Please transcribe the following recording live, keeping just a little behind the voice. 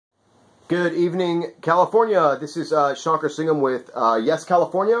Good evening, California. This is Shankar Singham with Yes,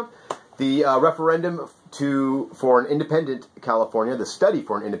 California, the referendum for an independent California, the study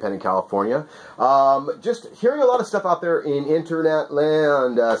for an independent California. Just hearing a lot of stuff out there in internet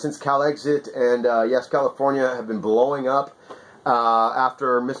land since CalExit and Yes, California have been blowing up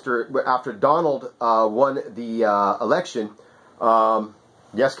after Donald won the election.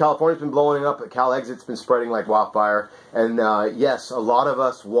 Yes, California's been blowing up. CalExit's been spreading like wildfire. And yes, a lot of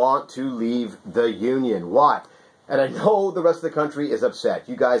us want to leave the union. Why? And I know the rest of the country is upset.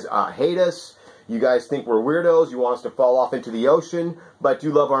 You guys hate us. You guys think we're weirdos. You want us to fall off into the ocean. But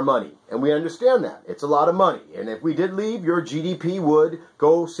you love our money. And we understand that. It's a lot of money. And if we did leave, your GDP would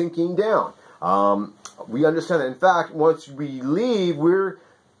go sinking down. We understand that. In fact, once we leave, we're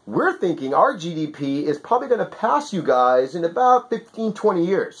thinking our GDP is probably going to pass you guys in about 15, 20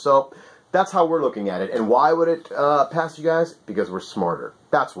 years. So that's how we're looking at it. And why would it pass you guys? Because we're smarter.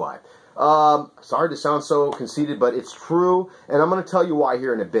 That's why. Sorry to sound so conceited, but it's true. And I'm going to tell you why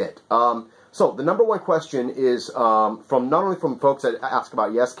here in a bit. So the number one question is from not only from folks that ask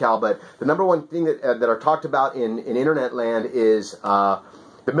about Yes Cal, but the number one thing that are talked about in internet land is the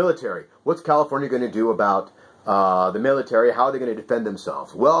military. What's California going to do about the military? How are they going to defend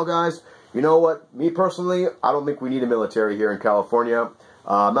themselves? Well, guys, you know what? Me personally, I don't think we need a military here in California.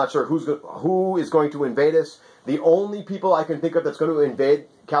 I'm not sure who is going to invade us. The only people I can think of that's going to invade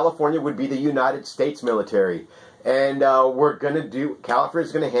California would be the United States military. And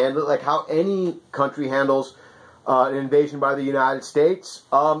California's going to handle it like how any country handles an invasion by the United States.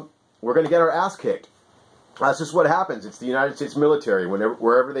 We're going to get our ass kicked. That's just what happens. It's the United States military.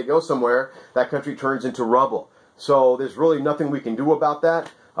 Wherever they go somewhere, that country turns into rubble. So there's really nothing we can do about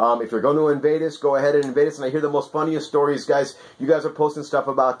that. If you're going to invade us, go ahead and invade us. And I hear the most funniest stories, guys. You guys are posting stuff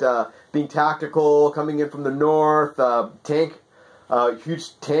about being tactical, coming in from the north,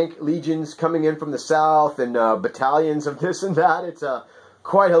 huge tank legions coming in from the south, and battalions of this and that. It's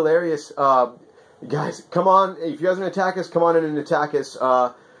quite hilarious. Guys, come on. If you guys are going to attack us, come on in and attack us.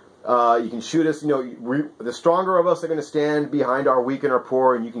 You can shoot us. You know, the stronger of us are going to stand behind our weak and our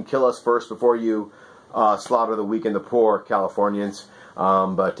poor, and you can kill us first before you slaughter the weak and the poor, Californians.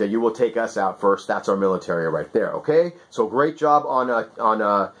 But you will take us out first. That's our military right there. Okay. So great job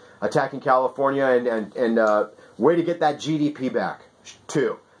on attacking California, and way to get that GDP back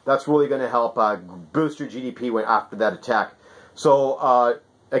too. That's really going to help boost your GDP after that attack. So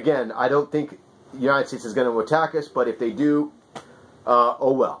again, I don't think the United States is going to attack us, but if they do,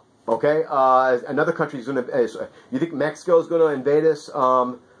 oh well. Okay. Another country is going to. You think Mexico is going to invade us?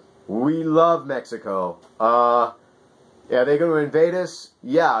 We love Mexico. Yeah, they're going to invade us.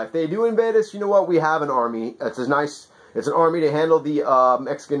 Yeah, if they do invade us, you know what? We have an army. It's an army to handle the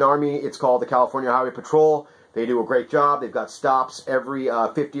Mexican army. It's called the California Highway Patrol. They do a great job. They've got stops every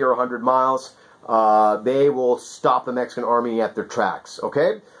 50 or 100 miles. They will stop the Mexican army at their tracks.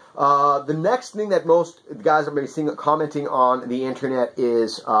 Okay. The next thing that most guys are seeing commenting on the internet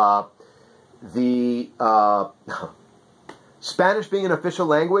is the Spanish being an official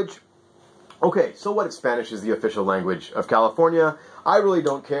language. Okay, so what if Spanish is the official language of California? I really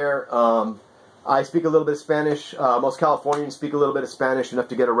don't care. I speak a little bit of Spanish. Most Californians speak a little bit of Spanish, enough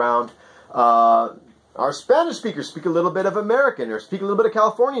to get around. Our Spanish speakers speak a little bit of American, or speak a little bit of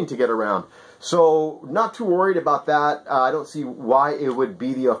Californian to get around. So, not too worried about that. I don't see why it would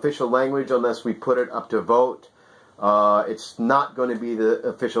be the official language unless we put it up to vote. It's not going to be the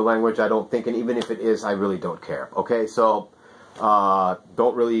official language, I don't think, and even if it is, I really don't care. Okay, so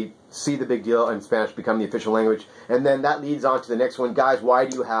don't really see the big deal in Spanish become the official language. And then that leads on to the next one. Guys, why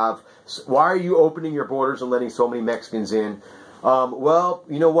are you opening your borders and letting so many Mexicans in? Well,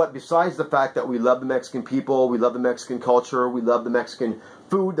 you know what? Besides the fact that we love the Mexican people, we love the Mexican culture, we love the Mexican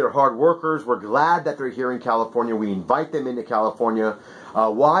food, they're hard workers, we're glad that they're here in California, we invite them into California.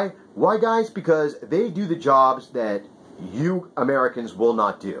 Why? Why, guys? Because they do the jobs that you Americans will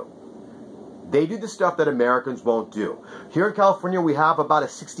not do. They do the stuff that Americans won't do. Here in California, we have about a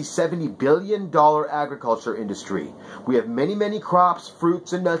 $60-70 billion agriculture industry. We have many, many crops,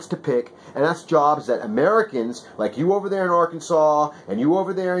 fruits, and nuts to pick, and that's jobs that Americans, like you over there in Arkansas, and you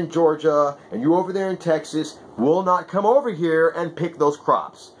over there in Georgia, and you over there in Texas, will not come over here and pick those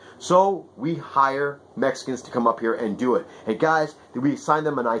crops. So we hire Mexicans to come up here and do it. And guys, we assign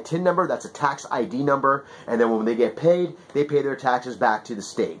them an ITIN number, that's a tax ID number, and then when they get paid, they pay their taxes back to the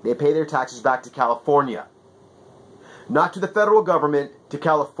state. They pay their taxes back to California. Not to the federal government, to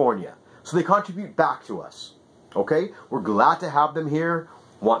California. So they contribute back to us. Okay? We're glad to have them here.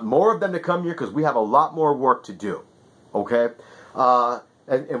 Want more of them to come here because we have a lot more work to do. Okay?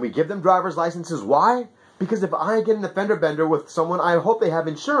 And we give them driver's licenses. Why? Because if I get in a fender bender with someone, I hope they have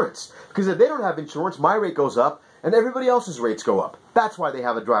insurance. Because if they don't have insurance, my rate goes up and everybody else's rates go up. That's why they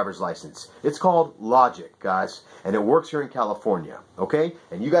have a driver's license. It's called logic, guys. And it works here in California, okay?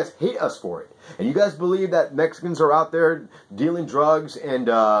 And you guys hate us for it. And you guys believe that Mexicans are out there dealing drugs and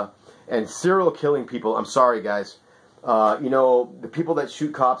serial killing people. I'm sorry, guys. You know, the people that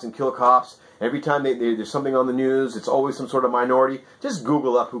shoot cops and kill cops, every time there's something on the news, it's always some sort of minority. Just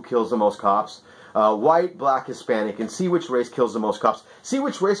Google up who kills the most cops. White, black, Hispanic, and see which race kills the most cops. See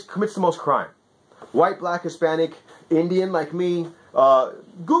which race commits the most crime. White, black, Hispanic, Indian like me.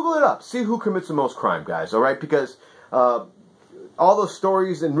 Google it up. See who commits the most crime, guys, all right? Because all those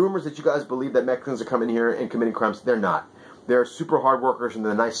stories and rumors that you guys believe that Mexicans are coming here and committing crimes, they're not. They're super hard workers and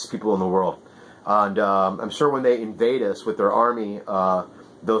they're the nicest people in the world. And I'm sure when they invade us with their army,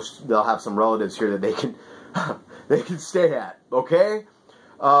 they'll have some relatives here that they can stay at, okay?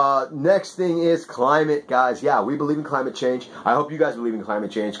 Next thing is climate, guys. Yeah, we believe in climate change. I hope you guys believe in climate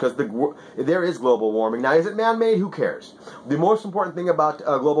change because there is global warming. Now, is it man-made? Who cares? The most important thing about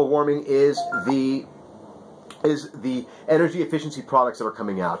global warming is the energy efficiency products that are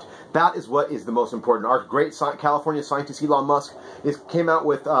coming out. That is what is the most important. Our great California scientist Elon Musk came out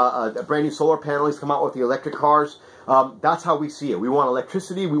with a brand new solar panel. He's come out with the electric cars. That's how we see it. We want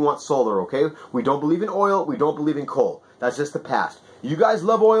electricity. We want solar, okay? We don't believe in oil. We don't believe in coal. That's just the past. You guys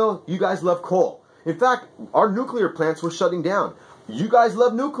love oil. You guys love coal. In fact, our nuclear plants were shutting down. You guys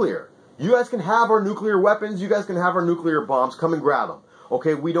love nuclear. You guys can have our nuclear weapons. You guys can have our nuclear bombs. Come and grab them.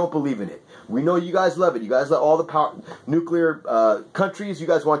 Okay, we don't believe in it. We know you guys love it. You guys love all the nuclear countries you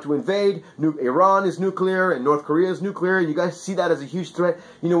guys want to invade. Iran is nuclear and North Korea is nuclear. You guys see that as a huge threat.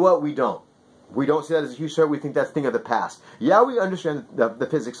 You know what? We don't. We don't see that as a huge threat. We think that's a thing of the past. Yeah, we understand the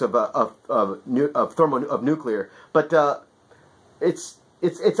physics of nuclear, but it's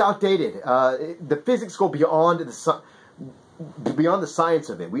outdated. The physics go beyond the science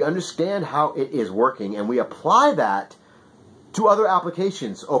of it. We understand how it is working, and we apply that to other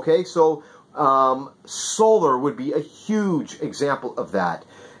applications. Okay, so solar would be a huge example of that.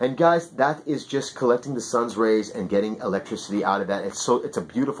 And guys, that is just collecting the sun's rays and getting electricity out of that. It's a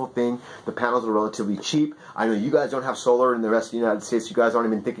beautiful thing. The panels are relatively cheap. I know you guys don't have solar in the rest of the United States. You guys aren't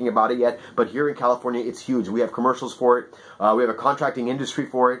even thinking about it yet. But here in California, it's huge. We have commercials for it. We have a contracting industry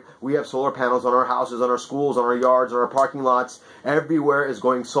for it. We have solar panels on our houses, on our schools, on our yards, on our parking lots. Everywhere is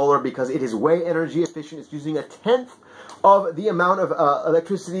going solar because it is way energy efficient. It's using 1/10 of the amount of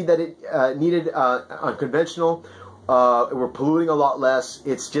electricity that it needed on conventional. We're polluting a lot less.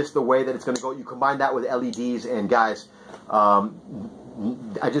 It's just the way that it's going to go. You combine that with LEDs, and guys, I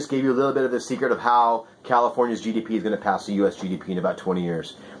just gave you a little bit of the secret of how California's GDP is going to pass the U.S. GDP in about 20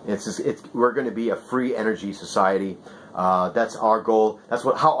 years. We're going to be a free energy society. That's our goal. That's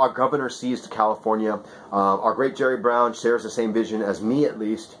how our governor sees California. Our great Jerry Brown shares the same vision as me, at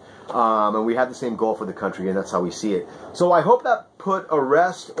least. And we have the same goal for the country, and that's how we see it. So I hope that put a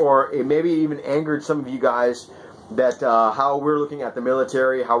rest, or it maybe even angered some of you guys, that how we're looking at the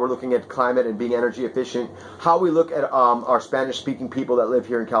military, how we're looking at climate and being energy efficient, how we look at our Spanish-speaking people that live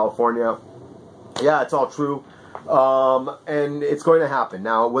here in California. Yeah, it's all true. And it's going to happen.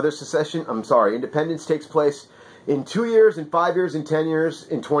 Now, whether independence takes place in 2 years, in 5 years, in 10 years,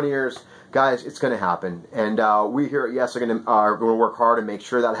 in 20 years, guys, it's going to happen. And we here at Yes are going to work hard and make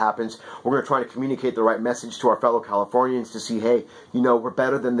sure that happens. We're going to try to communicate the right message to our fellow Californians to see, hey, you know, we're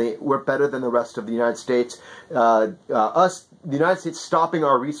better than the rest of the United States. The United States stopping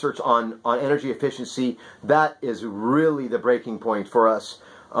our research on energy efficiency, that is really the breaking point for us.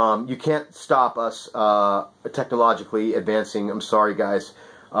 You can't stop us technologically advancing. I'm sorry, guys.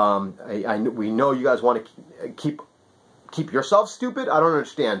 We know you guys want to keep yourselves stupid. I don't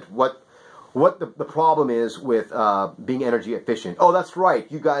understand what the problem is with being energy efficient. Oh, that's right.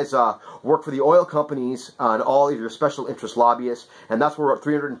 You guys work for the oil companies and all of your special interest lobbyists, and that's where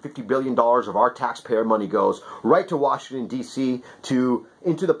 $350 billion of our taxpayer money goes, right to Washington, D.C.,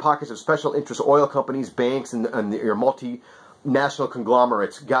 into the pockets of special interest oil companies, banks, and your multinational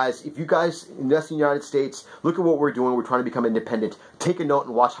conglomerates. Guys, if you guys invest in the United States, look at what we're doing. We're trying to become independent. Take a note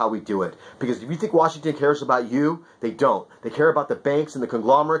and watch how we do it. Because if you think Washington cares about you, they don't. They care about the banks and the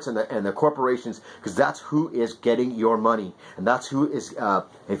conglomerates and the corporations, because that's who is getting your money. And that's who is, if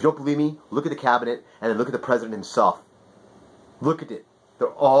you don't believe me, look at the cabinet and then look at the president himself. Look at it. They're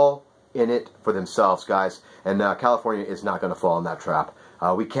all in it for themselves, guys. And California is not going to fall in that trap.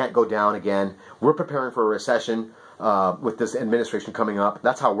 We can't go down again. We're preparing for a recession. With this administration coming up.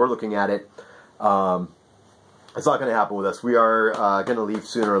 That's how we're looking at it. It's not going to happen with us. We are going to leave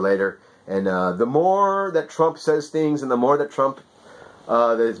sooner or later. And the more that Trump says things and the more that Trump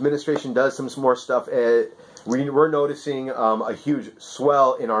The administration does some more stuff. We're noticing a huge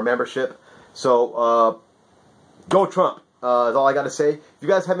swell in our membership. So, go Trump. That's all I got to say. If you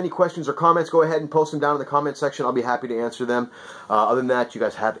guys have any questions or comments, go ahead and post them down in the comment section. I'll be happy to answer them. Other than that, you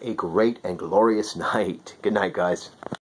guys have a great and glorious night. Good night, guys.